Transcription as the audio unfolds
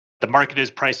The market is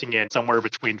pricing in somewhere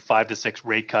between 5 to 6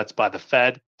 rate cuts by the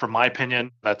Fed. From my opinion,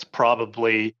 that's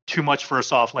probably too much for a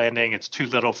soft landing. It's too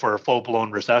little for a full-blown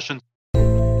recession.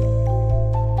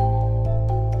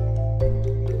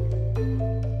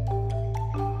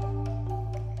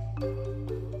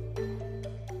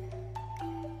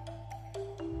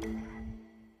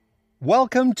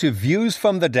 Welcome to Views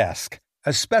from the Desk,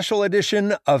 a special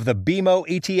edition of the BMO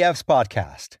ETFs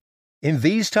podcast. In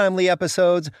these timely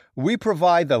episodes, we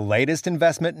provide the latest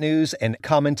investment news and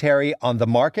commentary on the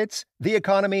markets, the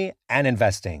economy, and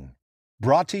investing.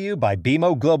 Brought to you by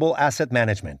BMO Global Asset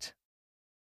Management.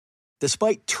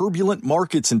 Despite turbulent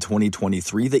markets in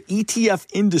 2023, the ETF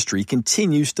industry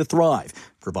continues to thrive,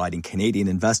 providing Canadian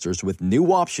investors with new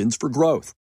options for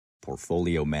growth.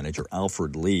 Portfolio manager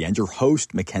Alfred Lee and your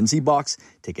host Mackenzie Box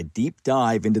take a deep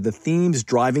dive into the themes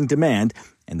driving demand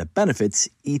and the benefits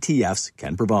ETFs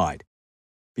can provide.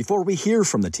 Before we hear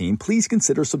from the team, please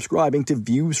consider subscribing to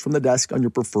Views from the Desk on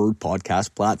your preferred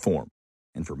podcast platform.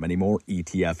 And for many more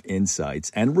ETF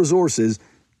insights and resources,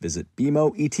 visit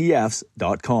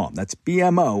BMOETFs.com. That's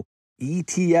BMOETFS.com.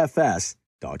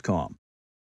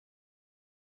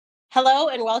 Hello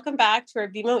and welcome back to our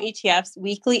BMO ETFs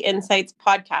Weekly Insights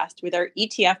podcast with our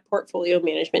ETF portfolio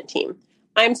management team.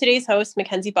 I'm today's host,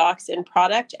 Mackenzie Box, in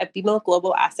product at BMO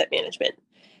Global Asset Management.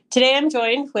 Today I'm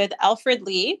joined with Alfred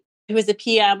Lee, who is a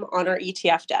PM on our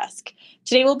ETF desk.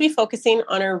 Today we'll be focusing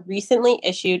on our recently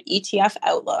issued ETF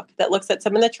outlook that looks at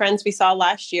some of the trends we saw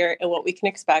last year and what we can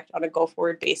expect on a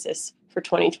go-forward basis for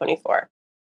 2024.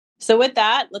 So with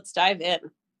that, let's dive in.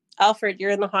 Alfred,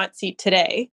 you're in the hot seat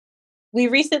today. We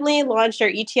recently launched our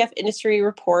ETF industry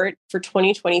report for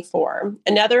 2024,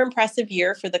 another impressive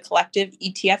year for the collective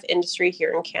ETF industry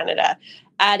here in Canada,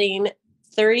 adding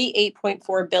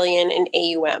 $38.4 billion in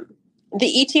AUM.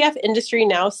 The ETF industry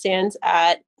now stands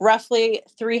at roughly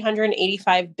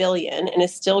 $385 billion and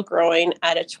is still growing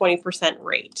at a 20%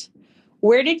 rate.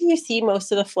 Where did you see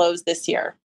most of the flows this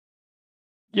year?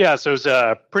 Yeah, so it was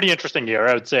a pretty interesting year.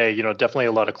 I would say, definitely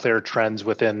a lot of clear trends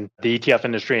within the ETF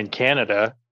industry in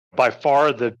Canada. By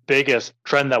far, the biggest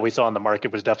trend that we saw in the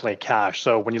market was definitely cash.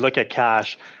 So when you look at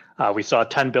cash, we saw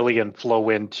 $10 billion flow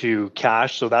into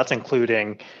cash. So that's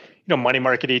including, money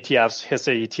market ETFs,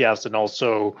 HISA ETFs, and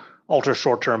also ultra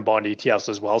short-term bond ETFs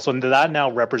as well. So that now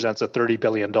represents a $30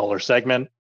 billion segment.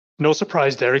 No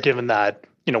surprise there, given that,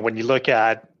 when you look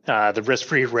at the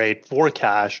risk-free rate for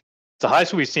cash, it's the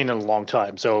highest we've seen in a long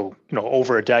time. So,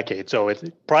 over a decade. So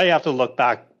it probably have to look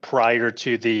back prior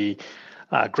to the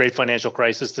great financial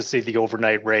crisis to see the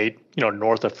overnight rate,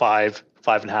 north of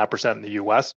 5.5% in the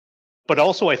US. But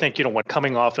also, I think, when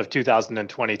coming off of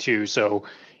 2022, so,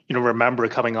 remember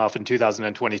coming off in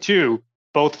 2022,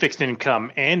 both fixed income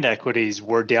and equities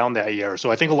were down that year.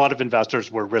 So I think a lot of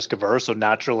investors were risk averse. So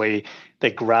naturally,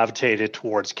 they gravitated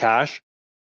towards cash.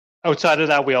 Outside of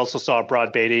that, we also saw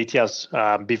broad beta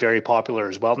ETFs be very popular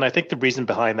as well. And I think the reason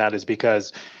behind that is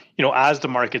because, as the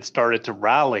market started to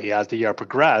rally, as the year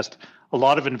progressed, a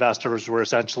lot of investors were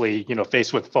essentially,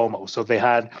 faced with FOMO. So they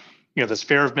had, this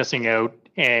fear of missing out.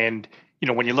 And,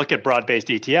 when you look at broad-based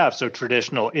ETFs, so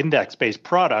traditional index-based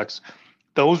products,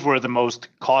 those were the most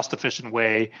cost-efficient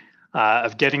way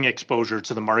of getting exposure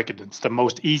to the market. It's the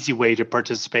most easy way to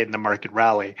participate in the market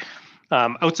rally.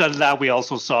 Outside of that, we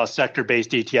also saw sector-based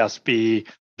ETFs be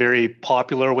very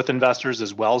popular with investors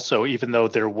as well. So even though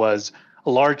there was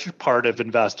a large part of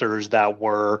investors that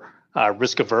were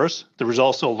risk averse, there was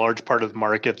also a large part of the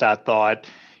market that thought,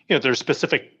 there's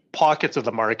specific pockets of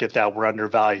the market that were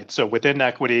undervalued. So within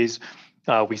equities,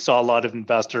 we saw a lot of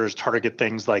investors target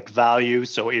things like value,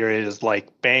 so areas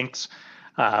like banks,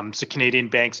 so Canadian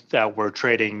banks that were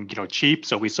trading, cheap.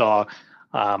 So we saw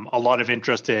a lot of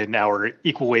interest in our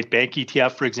equal weight bank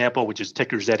ETF, for example, which is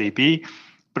ticker ZEB,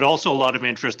 but also a lot of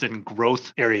interest in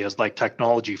growth areas like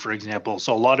technology, for example.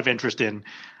 So a lot of interest in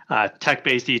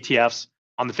tech-based ETFs.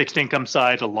 On the fixed income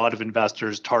side, a lot of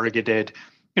investors targeted,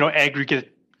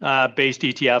 aggregate based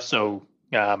ETFs. So,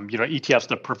 ETFs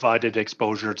that provided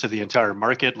exposure to the entire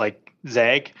market, like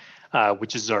ZAG,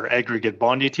 which is our aggregate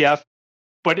bond ETF.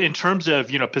 But in terms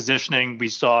of, positioning, we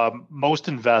saw most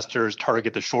investors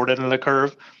target the short end of the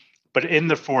curve. But in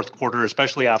the fourth quarter,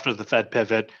 especially after the Fed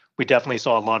pivot, we definitely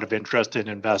saw a lot of interest in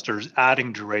investors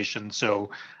adding duration.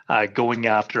 So going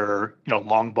after,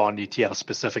 long bond ETFs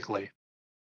specifically.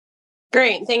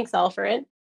 Great. Thanks, Alfred.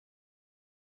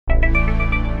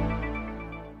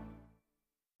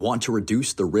 Want to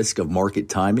reduce the risk of market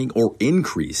timing or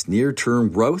increase near-term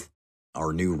growth?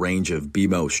 Our new range of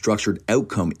BMO structured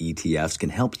outcome ETFs can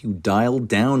help you dial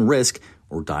down risk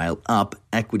or dial up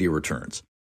equity returns.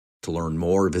 To learn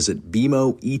more, visit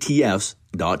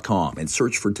BMOETFs.com and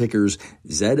search for tickers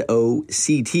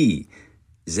ZOCT,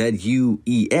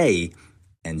 ZUEA,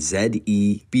 and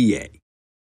ZEBA.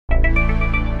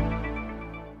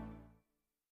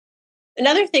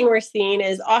 Another thing we're seeing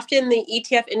is often the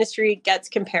ETF industry gets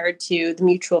compared to the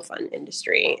mutual fund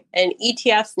industry, and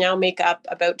ETFs now make up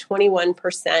about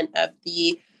 21% of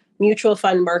the mutual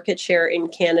fund market share in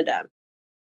Canada.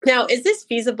 Now, is this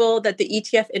feasible that the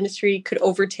ETF industry could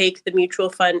overtake the mutual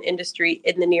fund industry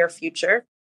in the near future?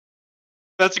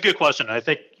 That's a good question. I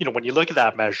think, when you look at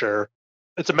that measure,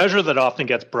 it's a measure that often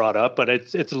gets brought up, but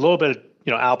it's a little bit,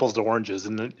 apples to oranges.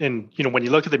 And when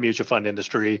you look at the mutual fund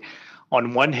industry,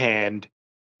 on one hand,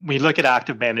 we look at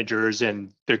active managers,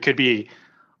 and there could be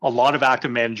a lot of active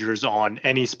managers on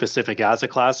any specific asset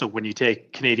class. So when you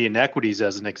take Canadian equities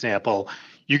as an example,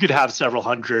 you could have several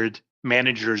hundred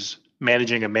managers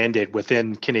managing a mandate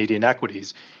within Canadian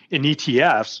equities. In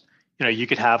ETFs, you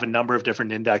could have a number of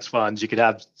different index funds. You could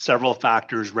have several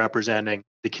factors representing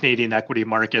the Canadian equity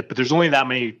market, but there's only that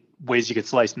many ways you could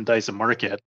slice and dice a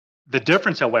market. The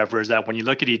difference, however, is that when you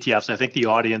look at ETFs, I think the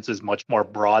audience is much more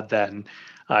broad than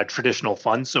traditional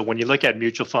funds. So when you look at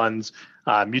mutual funds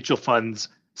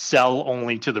sell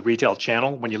only to the retail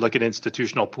channel. When you look at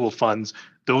institutional pool funds,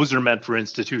 those are meant for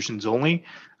institutions only.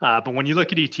 But when you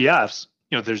look at ETFs,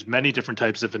 there's many different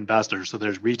types of investors. So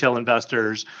there's retail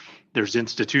investors, there's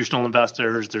institutional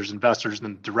investors, there's investors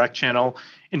in the direct channel.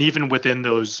 And even within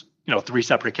those, three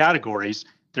separate categories,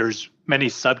 there's many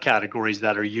subcategories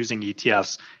that are using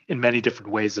ETFs in many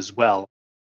different ways as well.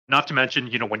 Not to mention,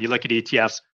 when you look at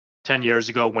ETFs 10 years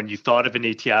ago, when you thought of an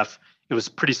ETF, it was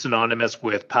pretty synonymous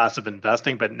with passive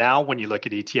investing. But now when you look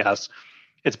at ETFs,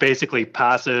 it's basically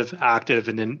passive, active,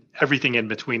 and then everything in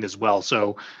between as well.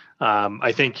 So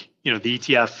I think, the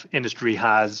ETF industry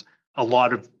has a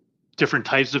lot of different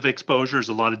types of exposures,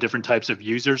 a lot of different types of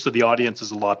users. So the audience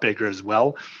is a lot bigger as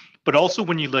well. But also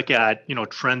when you look at,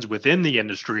 trends within the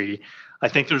industry, I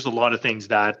think there's a lot of things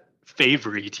that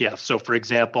favor ETFs. So for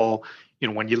example,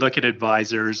 when you look at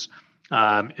advisors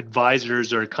are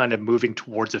kind of moving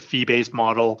towards a fee-based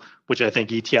model, which I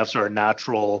think ETFs are a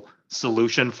natural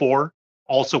solution for.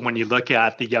 Also, when you look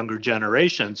at the younger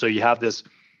generation, so you have this,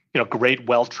 great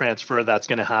wealth transfer that's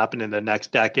going to happen in the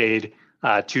next decade,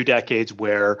 2 decades,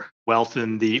 where wealth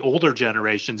in the older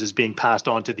generations is being passed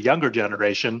on to the younger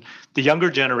generation. The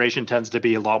younger generation tends to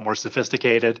be a lot more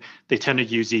sophisticated. They tend to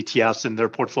use ETFs in their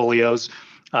portfolios.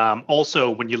 Also,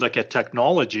 when you look at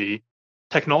technology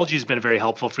has been very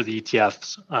helpful for the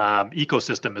ETFs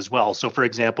ecosystem as well. So for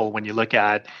example, when you look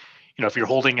at, if you're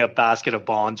holding a basket of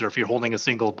bonds or if you're holding a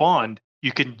single bond,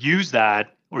 you can use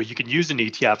that, or you can use an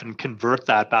ETF and convert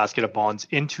that basket of bonds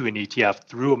into an ETF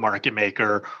through a market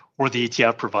maker or the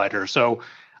ETF provider. So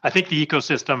I think the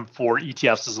ecosystem for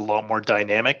ETFs is a lot more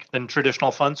dynamic than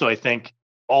traditional funds. So I think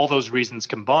all those reasons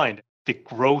combined, the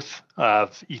growth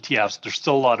of ETFs, there's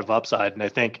still a lot of upside. And I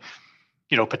think,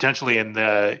 potentially in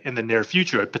the near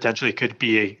future, it potentially could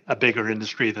be a bigger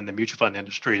industry than the mutual fund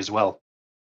industry as well.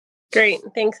 Great.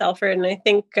 Thanks, Alfred. And I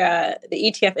think the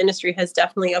ETF industry has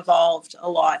definitely evolved a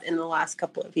lot in the last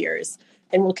couple of years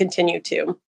and will continue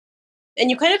to. And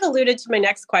you kind of alluded to my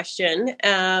next question.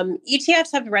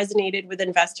 ETFs have resonated with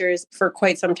investors for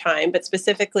quite some time, but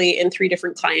specifically in 3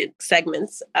 different client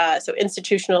segments. So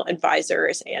institutional,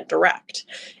 advisors, and direct.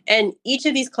 And each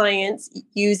of these clients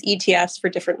use ETFs for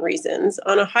different reasons.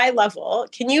 On a high level,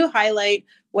 can you highlight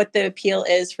what the appeal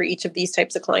is for each of these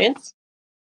types of clients?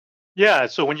 Yeah.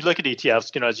 So when you look at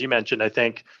ETFs, as you mentioned, I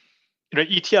think,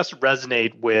 ETFs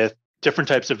resonate with different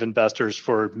types of investors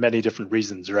for many different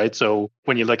reasons, right? So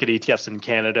when you look at ETFs in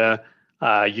Canada,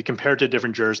 you compare it to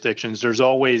different jurisdictions, there's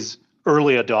always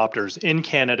early adopters. In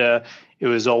Canada, it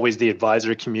was always the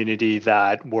advisor community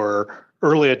that were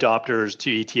early adopters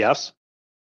to ETFs.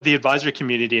 The advisor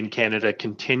community in Canada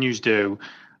continues to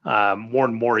more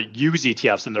and more use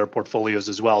ETFs in their portfolios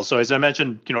as well. So as I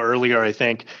mentioned, earlier, I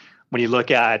think when you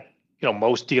look at,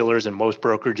 most dealers and most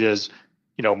brokerages,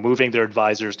 moving their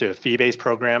advisors to a fee-based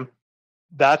program,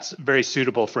 that's very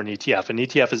suitable for an ETF. An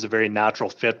ETF is a very natural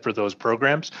fit for those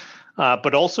programs.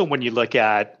 But also when you look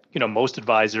at, most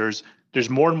advisors, there's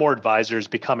more and more advisors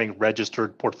becoming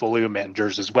registered portfolio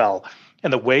managers as well.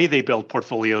 And the way they build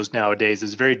portfolios nowadays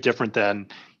is very different than,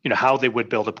 how they would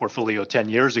build a portfolio 10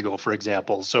 years ago, for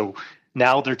example. So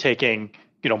now they're taking,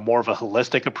 more of a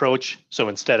holistic approach. So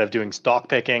instead of doing stock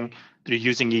picking, they're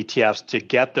using ETFs to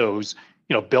get those,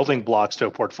 building blocks to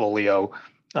a portfolio.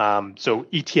 So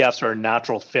ETFs are a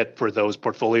natural fit for those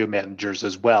portfolio managers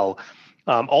as well.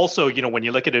 Also, when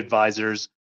you look at advisors,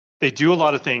 they do a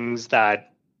lot of things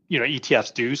that,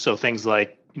 ETFs do. So things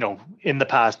like, in the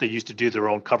past, they used to do their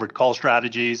own covered call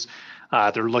strategies.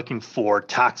 They're looking for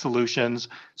tax solutions.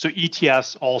 So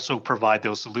ETFs also provide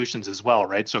those solutions as well,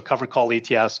 right? So covered call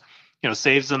ETFs,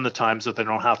 saves them the time so they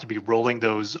don't have to be rolling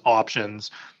those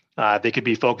options. They could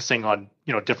be focusing on,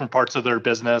 different parts of their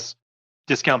business.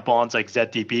 Discount bonds like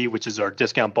ZDB, which is our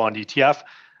discount bond ETF,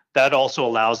 that also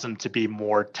allows them to be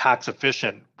more tax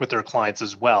efficient with their clients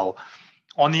as well.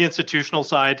 On the institutional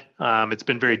side, it's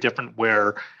been very different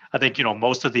where I think,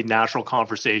 most of the natural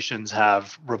conversations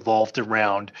have revolved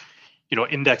around,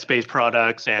 index-based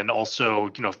products and also,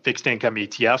 fixed income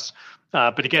ETFs.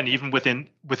 But again, even within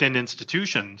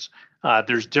institutions,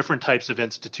 there's different types of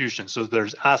institutions. So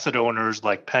there's asset owners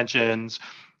like pensions,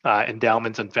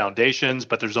 endowments and foundations,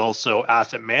 but there's also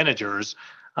asset managers,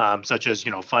 such as,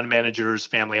 fund managers,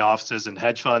 family offices, and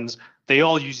hedge funds. They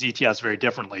all use ETFs very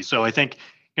differently. So I think,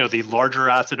 the larger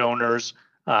asset owners,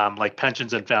 like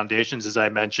pensions and foundations, as I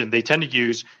mentioned, they tend to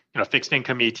use, fixed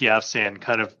income ETFs and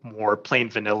kind of more plain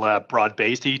vanilla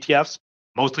broad-based ETFs,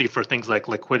 mostly for things like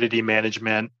liquidity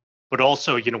management. But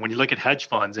also, when you look at hedge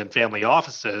funds and family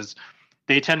offices,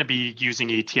 they tend to be using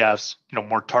ETFs,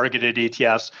 more targeted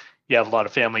ETFs. You have a lot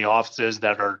of family offices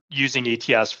that are using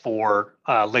ETFs for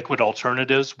liquid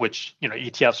alternatives, which,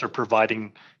 ETFs are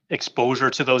providing exposure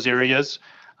to those areas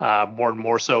more and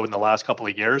more so in the last couple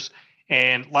of years.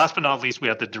 And last but not least, we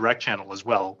have the direct channel as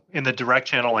well. In the direct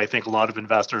channel, I think a lot of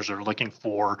investors are looking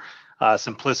for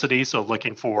simplicity, so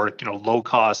looking for low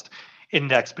cost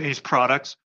index-based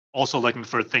products, also looking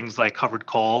for things like covered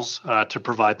calls to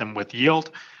provide them with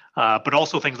yield, but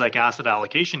also things like asset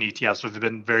allocation ETFs have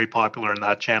been very popular in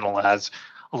that channel, as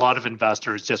a lot of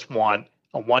investors just want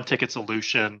a one-ticket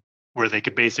solution where they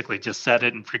could basically just set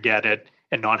it and forget it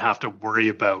and not have to worry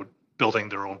about building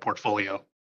their own portfolio.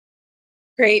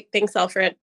 Great. Thanks,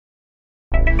 Alfred.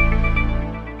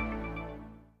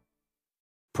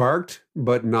 Parked,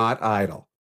 but not idle.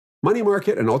 Money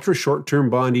market and ultra short-term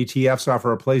bond ETFs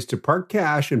offer a place to park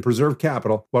cash and preserve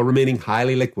capital while remaining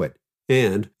highly liquid.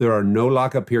 And there are no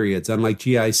lockup periods, unlike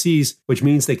GICs, which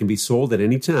means they can be sold at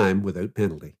any time without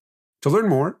penalty. To learn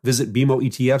more, visit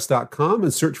BMOETFs.com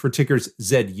and search for tickers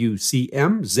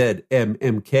ZUCM,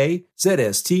 ZMMK,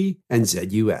 ZST, and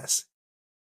ZUS.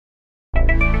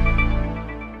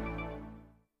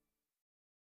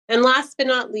 And last but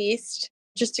not least,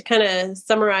 just to kind of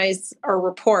summarize our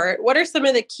report, what are some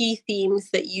of the key themes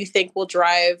that you think will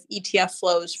drive ETF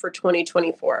flows for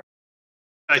 2024?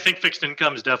 I think fixed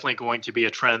income is definitely going to be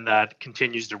a trend that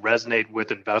continues to resonate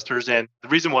with investors. And the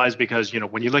reason why is because,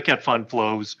 when you look at fund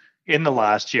flows in the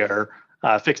last year,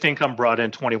 fixed income brought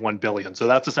in $21 billion. So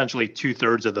that's essentially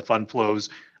 2/3 of the fund flows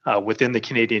within the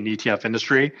Canadian ETF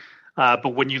industry.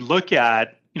 But when you look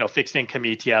at, fixed income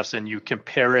ETFs and you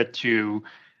compare it to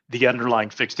the underlying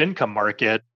fixed income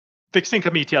market, fixed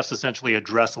income ETFs essentially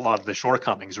address a lot of the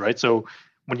shortcomings, right? So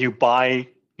when you buy,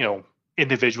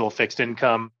 individual fixed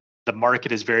income, the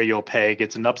market is very opaque.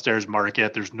 It's an upstairs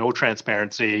market. There's no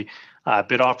transparency.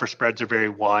 Bid offer spreads are very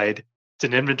wide. It's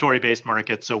an inventory-based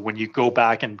market. So when you go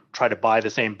back and try to buy the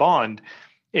same bond,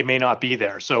 it may not be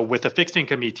there. So with a fixed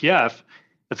income ETF,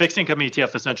 the fixed income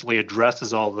ETF essentially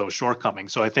addresses all of those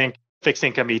shortcomings. So I think fixed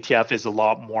income ETF is a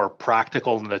lot more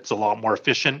practical and it's a lot more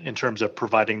efficient in terms of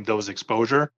providing those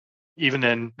exposure. Even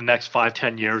in the next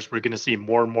 5-10 years, we're going to see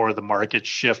more and more of the market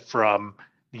shift from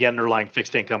the underlying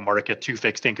fixed income market to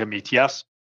fixed income ETFs.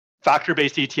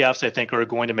 Factor-based ETFs, I think, are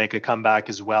going to make a comeback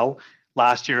as well.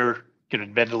 Last year,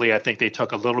 admittedly, I think they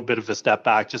took a little bit of a step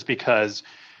back just because,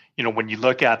 when you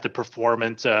look at the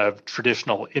performance of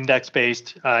traditional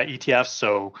index-based ETFs,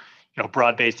 so,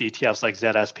 broad-based ETFs like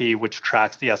ZSP, which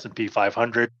tracks the S&P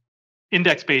 500,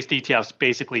 index-based ETFs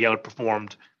basically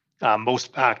outperformed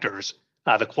most factors.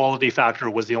 The quality factor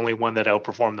was the only one that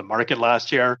outperformed the market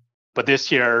last year. But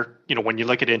this year, when you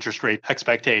look at interest rate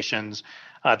expectations,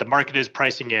 the market is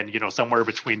pricing in, somewhere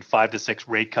between 5 to 6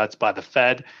 rate cuts by the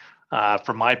Fed.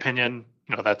 From my opinion,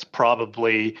 that's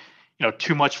probably,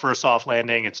 too much for a soft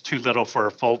landing. It's too little for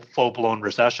a full-blown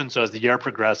recession. So as the year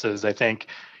progresses, I think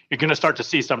you're going to start to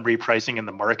see some repricing in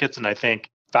the markets. And I think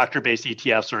factor-based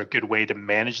ETFs are a good way to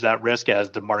manage that risk as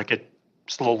the market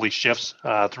slowly shifts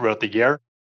throughout the year.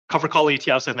 Cover call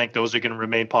ETFs, I think those are going to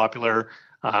remain popular.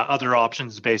 Other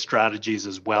options-based strategies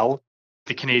as well.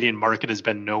 The Canadian market has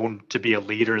been known to be a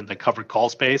leader in the covered call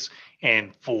space,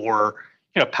 and for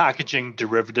packaging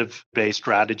derivative-based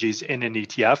strategies in an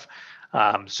ETF.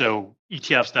 So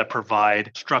ETFs that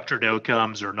provide structured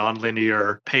outcomes or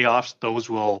nonlinear payoffs, those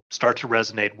will start to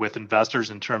resonate with investors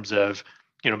in terms of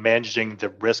managing the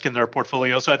risk in their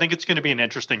portfolio. So I think it's going to be an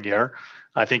interesting year.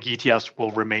 I think ETFs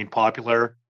will remain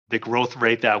popular. the growth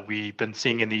rate that we've been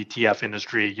seeing in the ETF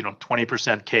industry,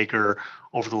 20% CAGR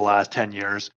over the last 10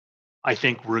 years, I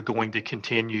think we're going to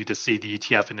continue to see the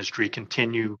ETF industry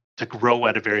continue to grow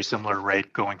at a very similar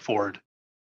rate going forward.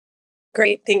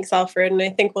 Great. Thanks, Alfred. And I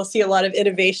think we'll see a lot of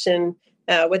innovation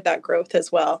with that growth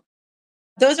as well.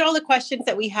 Those are all the questions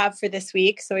that we have for this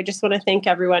week. So I just want to thank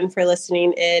everyone for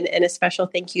listening in, and a special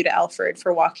thank you to Alfred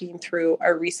for walking through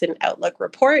our recent Outlook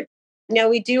report. Now,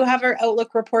 we do have our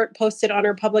Outlook report posted on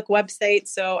our public website,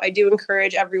 so I do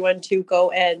encourage everyone to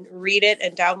go and read it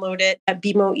and download it at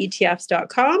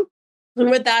bmoetfs.com. And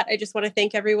with that, I just want to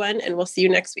thank everyone, and we'll see you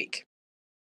next week.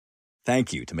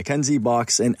 Thank you to Mackenzie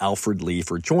Box and Alfred Lee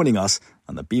for joining us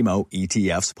on the BMO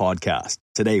ETFs podcast.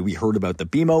 Today, we heard about the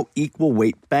BMO Equal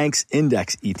Weight Banks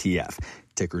Index ETF,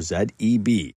 ticker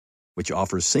ZEB, which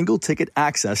offers single-ticket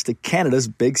access to Canada's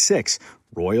Big Six: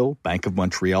 Royal, Bank of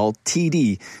Montreal,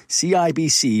 TD,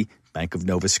 CIBC, Bank of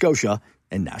Nova Scotia,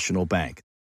 and National Bank.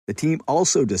 The team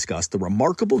also discussed the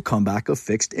remarkable comeback of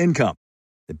fixed income.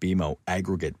 The BMO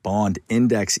Aggregate Bond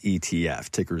Index ETF,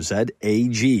 ticker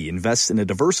ZAG, invests in a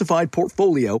diversified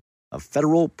portfolio of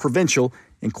federal, provincial,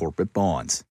 and corporate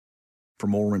bonds. For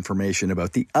more information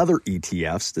about the other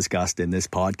ETFs discussed in this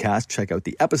podcast, check out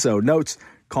the episode notes,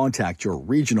 contact your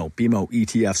regional BMO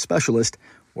ETF specialist,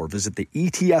 or visit the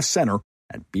ETF Center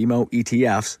at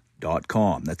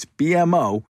bmoetfs.com. That's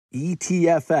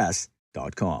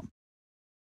bmoetfs.com.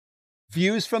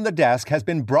 Views from the Desk has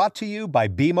been brought to you by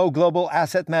BMO Global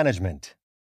Asset Management.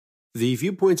 The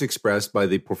viewpoints expressed by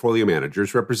the portfolio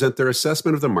managers represent their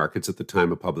assessment of the markets at the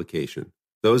time of publication.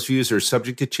 Those views are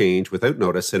subject to change without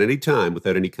notice at any time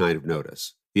without any kind of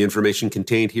notice. The information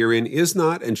contained herein is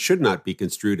not and should not be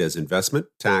construed as investment,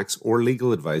 tax, or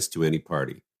legal advice to any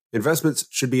party. Investments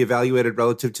should be evaluated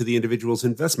relative to the individual's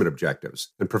investment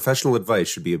objectives, and professional advice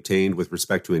should be obtained with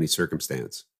respect to any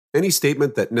circumstance. Any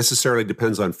statement that necessarily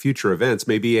depends on future events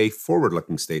may be a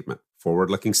forward-looking statement.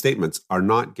 Forward-looking statements are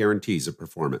not guarantees of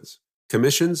performance.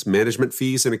 Commissions, management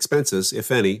fees, and expenses,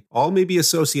 if any, all may be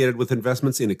associated with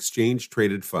investments in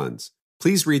exchange-traded funds.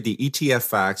 Please read the ETF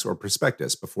facts or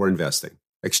prospectus before investing.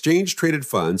 Exchange-traded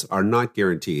funds are not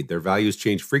guaranteed. Their values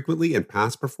change frequently, and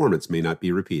past performance may not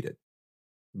be repeated.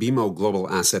 BMO Global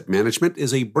Asset Management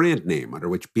is a brand name under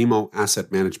which BMO Asset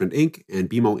Management Inc. and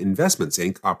BMO Investments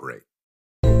Inc. operate.